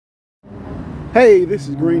Hey, this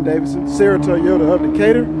is Green Davidson, Sarah Toyota of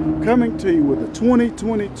Decatur, coming to you with a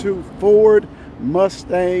 2022 Ford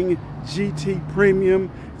Mustang GT Premium.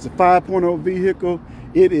 It's a 5.0 vehicle.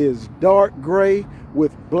 It is dark gray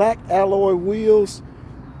with black alloy wheels.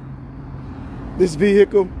 This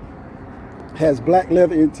vehicle has black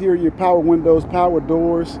leather interior, power windows, power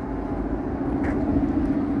doors.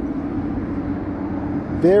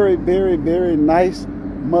 Very, very, very nice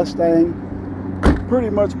Mustang. Pretty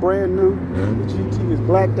much brand new. The GT is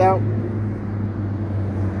blacked out.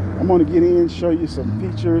 I'm going to get in, show you some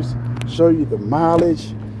features, show you the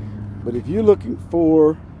mileage. But if you're looking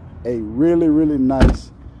for a really, really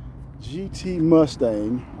nice GT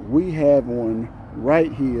Mustang, we have one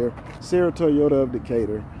right here, Sarah Toyota of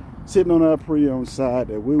Decatur, sitting on our pre-owned side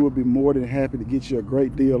that we will be more than happy to get you a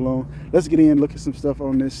great deal on. Let's get in, look at some stuff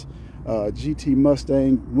on this GT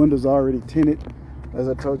Mustang. Windows already tinted. As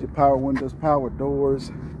I told you, power windows, power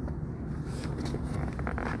doors.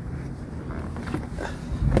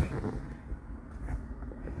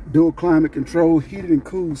 Dual climate control, heated and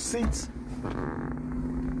cooled seats.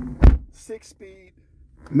 6-speed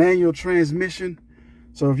manual transmission.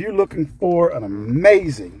 So if you're looking for an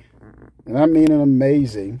amazing, and I mean an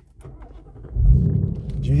amazing,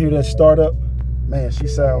 did you hear that start up? Man, she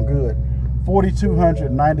sound good.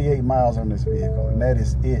 4,298 miles on this vehicle, and that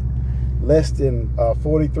is it. Less than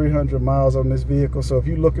 4,300 miles on this vehicle. So if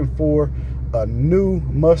you're looking for a new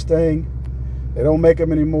Mustang, they don't make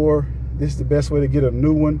them anymore, this is the best way to get a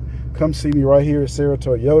new one. Come see me right here at Sarah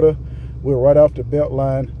Toyota. We're right off the belt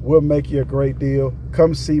line. We'll make you a great deal.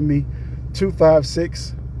 Come see me,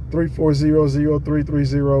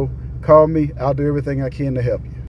 256-340-0330. Call me. I'll do everything I can to help you.